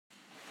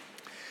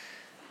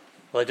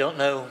Well, I don't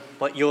know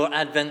what your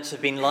Advents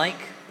have been like,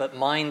 but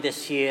mine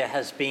this year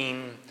has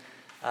been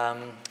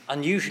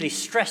unusually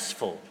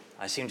stressful.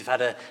 I seem to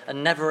have had a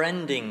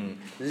never-ending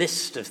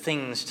list of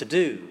things to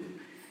do.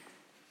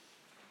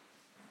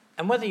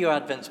 And whether your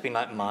Advent's been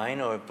like mine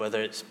or whether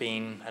it's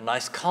been a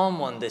nice calm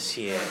one this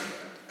year,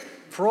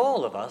 for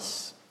all of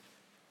us,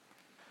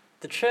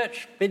 the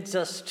church bids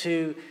us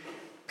to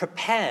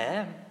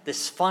prepare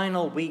this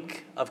final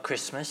week of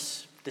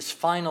Christmas, this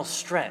final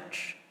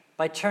stretch,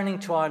 by turning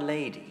to Our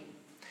Lady.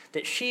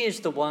 That she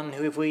is the one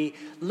who, if we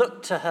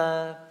look to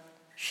her,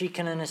 she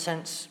can, in a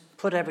sense,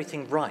 put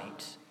everything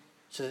right,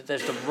 so that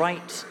there's the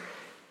right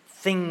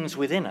things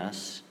within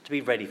us to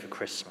be ready for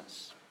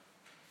Christmas.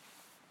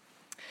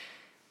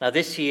 Now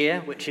this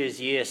year, which is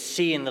year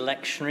C in the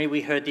lectionary,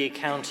 we heard the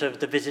account of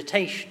the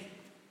visitation,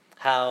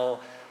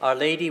 how Our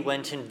Lady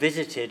went and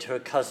visited her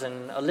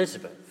cousin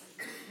Elizabeth.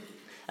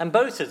 And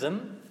both of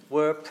them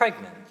were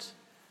pregnant,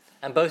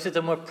 and both of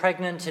them were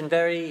pregnant in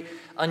very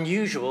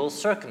unusual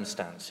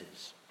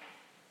circumstances.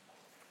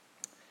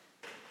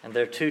 And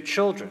their two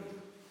children,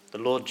 the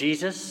Lord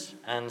Jesus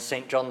and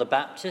St. John the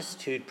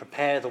Baptist, who'd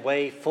prepare the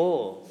way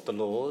for the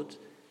Lord,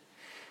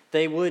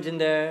 they would in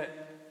their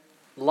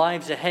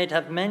lives ahead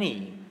have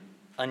many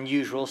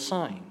unusual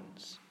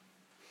signs.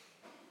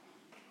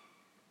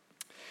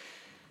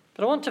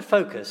 But I want to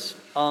focus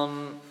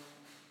on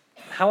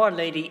how Our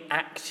Lady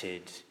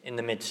acted in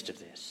the midst of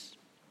this,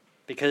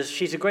 because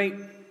she's a great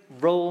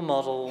role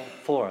model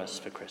for us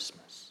for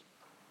Christmas.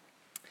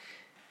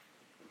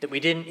 That we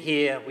didn't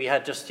hear, we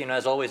had just,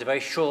 as always, a very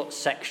short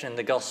section in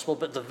the Gospel,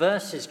 but the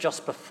verses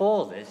just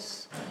before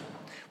this,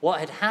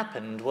 what had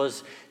happened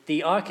was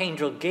the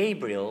Archangel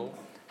Gabriel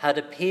had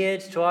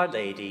appeared to Our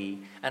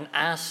Lady and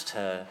asked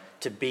her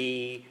to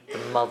be the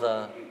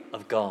Mother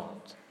of God.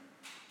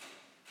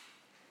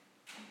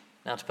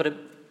 Now, to put it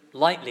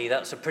lightly,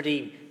 that's a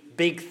pretty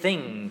big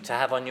thing to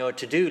have on your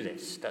to-do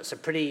list. That's a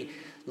pretty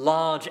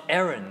large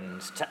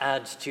errand to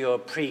add to your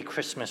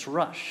pre-Christmas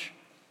rush.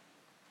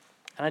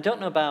 And I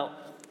don't know about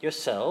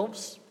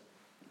yourselves,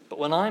 but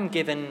when I'm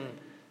given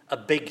a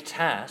big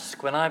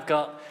task, when I've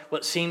got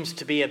what seems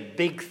to be a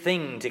big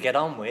thing to get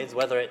on with,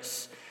 whether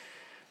it's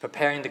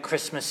preparing the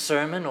Christmas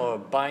sermon or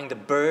buying the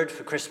bird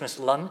for Christmas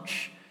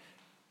lunch,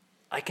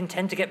 I can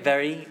tend to get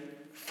very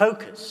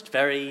focused,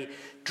 very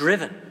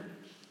driven,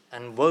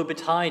 and woe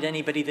betide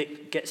anybody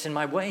that gets in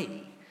my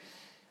way.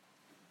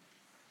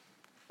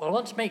 Well, I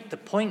want to make the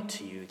point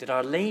to you that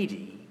Our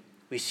Lady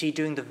we see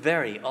doing the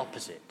very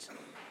opposite.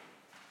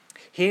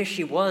 Here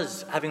she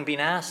was, having been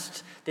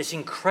asked this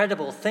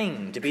incredible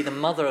thing to be the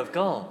Mother of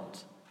God.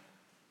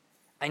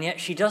 And yet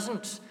she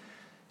doesn't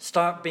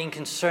start being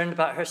concerned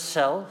about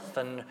herself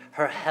and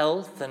her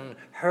health and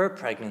her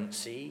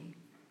pregnancy.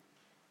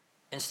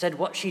 Instead,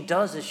 what she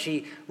does is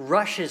she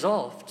rushes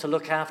off to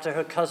look after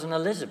her cousin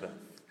Elizabeth.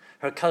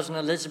 Her cousin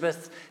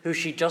Elizabeth, who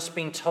she'd just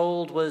been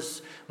told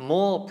was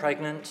more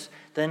pregnant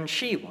than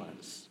she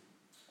was.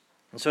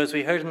 And so as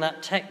we heard in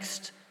that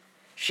text,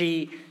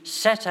 she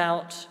set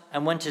out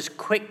and went as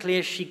quickly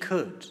as she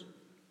could.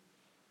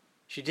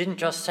 She didn't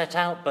just set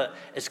out, but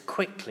as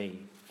quickly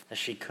as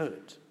she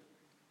could.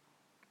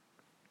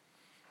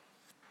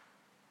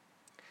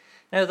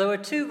 Now, there were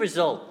two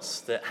results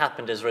that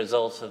happened as a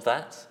result of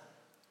that.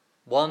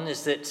 One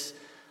is that,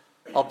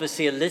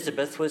 obviously,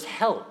 Elizabeth was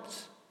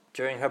helped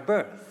during her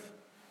birth.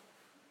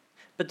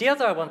 But the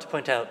other I want to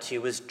point out to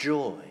you was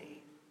joy.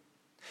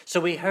 So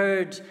we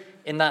heard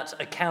in that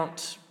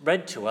account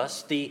read to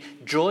us the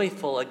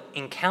joyful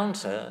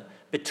encounter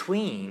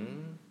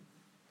between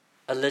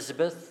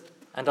Elizabeth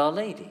and Our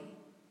Lady.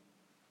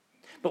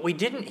 But we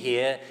didn't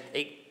hear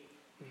it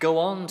go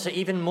on to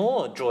even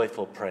more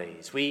joyful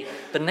praise.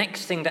 The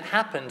next thing that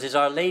happens is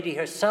Our Lady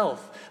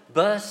herself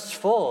bursts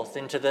forth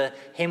into the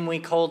hymn we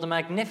call the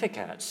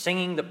Magnificat,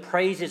 singing the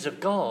praises of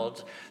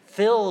God,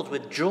 filled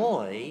with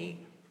joy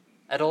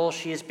at all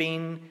she has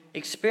been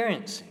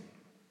experiencing.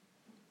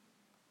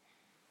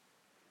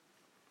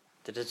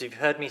 That, as you've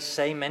heard me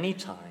say many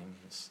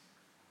times,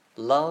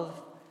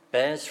 love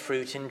bears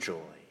fruit in joy.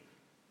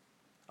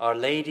 Our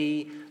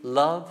Lady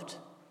loved,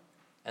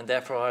 and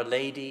therefore Our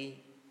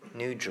Lady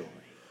knew joy.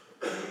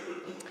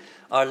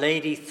 Our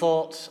Lady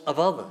thought of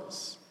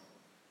others,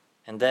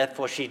 and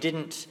therefore she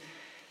didn't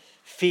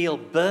feel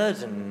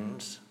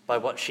burdened by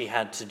what she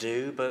had to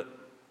do, but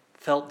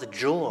felt the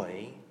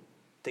joy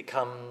that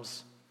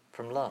comes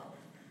from love.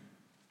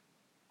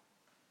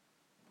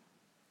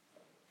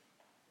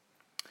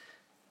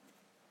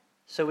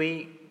 So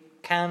we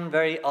can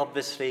very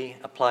obviously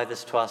apply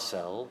this to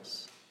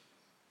ourselves,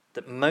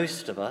 that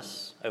most of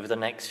us over the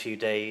next few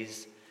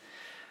days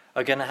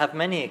are going to have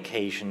many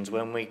occasions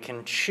when we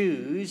can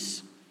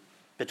choose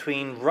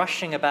between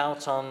rushing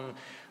about on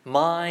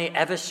my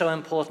ever so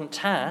important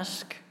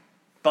task,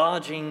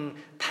 barging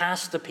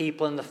past the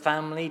people in the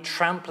family,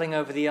 trampling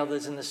over the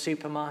others in the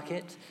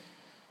supermarket,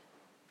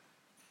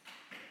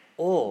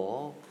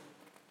 or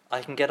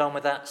I can get on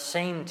with that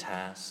same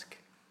task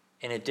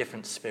in a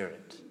different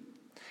spirit.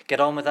 Get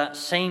on with that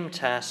same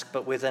task,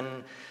 but with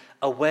an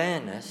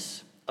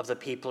awareness of the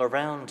people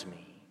around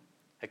me,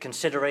 a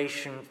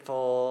consideration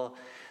for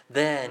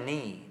their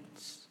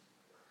needs,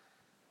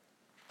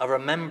 a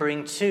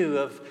remembering too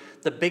of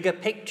the bigger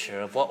picture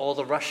of what all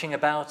the rushing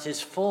about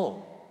is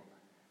for,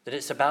 that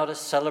it's about a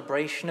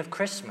celebration of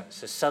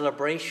Christmas, a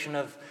celebration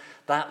of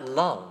that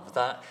love,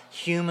 that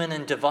human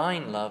and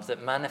divine love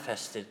that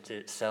manifested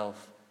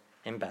itself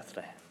in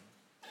Bethlehem.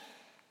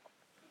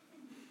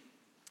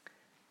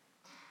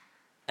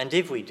 And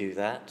if we do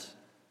that,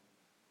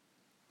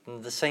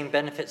 then the same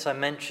benefits I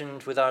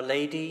mentioned with Our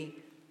Lady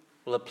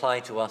will apply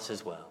to us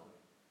as well.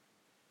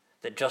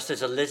 That just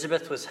as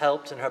Elizabeth was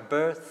helped in her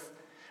birth,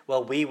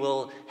 well, we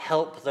will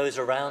help those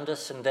around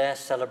us in their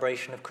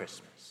celebration of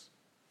Christmas.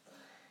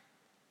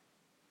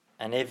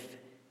 And if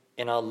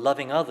in our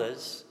loving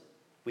others,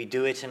 we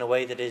do it in a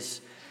way that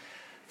is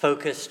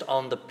focused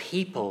on the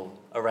people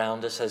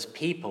around us as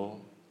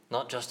people,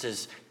 not just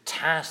as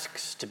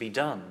tasks to be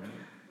done,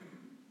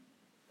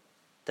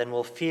 then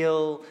we'll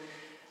feel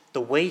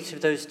the weight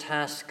of those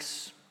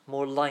tasks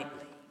more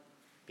lightly,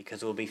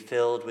 because we'll be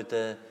filled with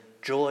the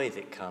joy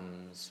that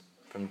comes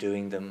from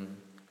doing them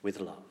with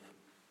love.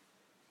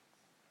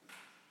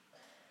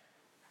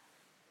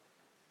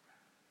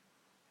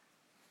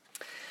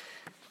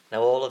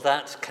 Now, all of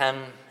that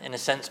can, in a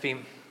sense, be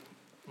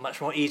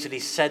much more easily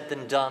said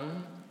than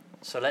done.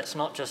 So let's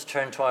not just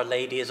turn to Our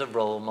Lady as a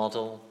role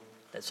model.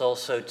 Let's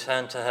also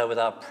turn to her with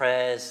our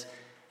prayers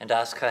and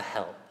ask her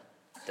help,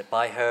 that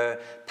by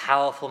her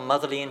powerful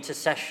motherly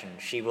intercession,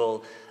 she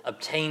will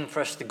obtain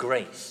for us the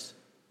grace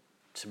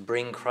to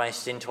bring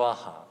Christ into our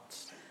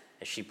hearts,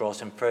 as she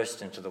brought him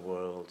first into the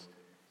world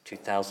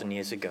 2,000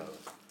 years ago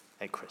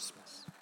at Christmas.